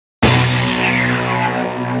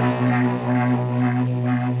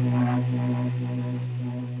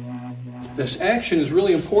this action is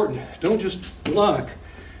really important. Don't just block,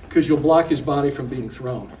 because you'll block his body from being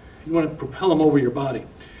thrown. You want to propel him over your body.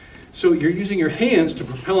 So you're using your hands to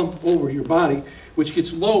propel him over your body, which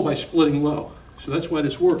gets low by splitting low. So that's why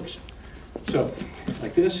this works. So,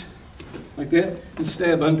 like this, like that, and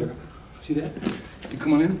stab under. See that? You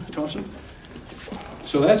come on in, toss him.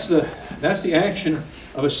 So that's the action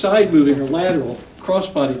of a side moving or lateral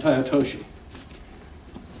crossbody Tai Otoshi.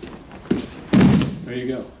 There you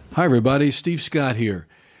go. Hi everybody, Steve Scott here.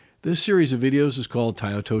 This series of videos is called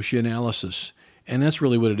Tai Otoshi Analysis, and that's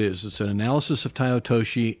really what it is. It's an analysis of Tai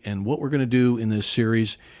Otoshi, and what we're going to do in this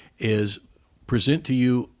series is present to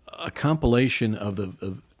you a compilation of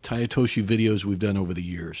the Tai Otoshi videos we've done over the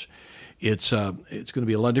years. It's going to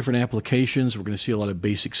be a lot of different applications. We're going to see a lot of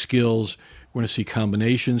basic skills. We're going to see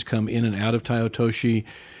combinations come in and out of Tai Otoshi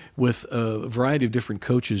with a variety of different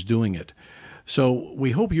coaches doing it. So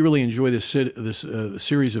we hope you really enjoy this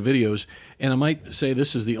series of videos. And I might say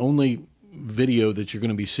this is the only video that you're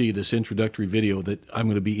going to see, this introductory video, that I'm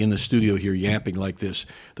going to be in the studio here yapping like this.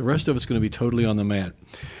 The rest of it's going to be totally on the mat.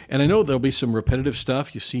 And I know there'll be some repetitive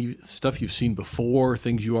stuff. You see stuff you've seen before,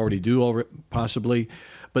 things you already do possibly,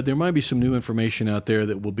 but there might be some new information out there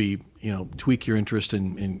that will be, tweak your interest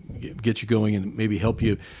and get you going and maybe help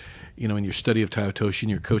you, in your study of Tai Otoshi and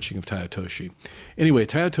your coaching of Tai Otoshi. Anyway,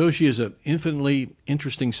 Tai Otoshi is an infinitely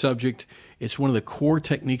interesting subject. It's one of the core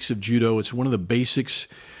techniques of Judo. It's one of the basics.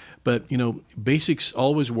 But, basics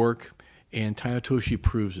always work, and Tai Otoshi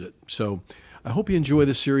proves it. So I hope you enjoy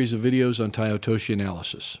this series of videos on Tai Otoshi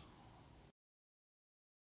analysis.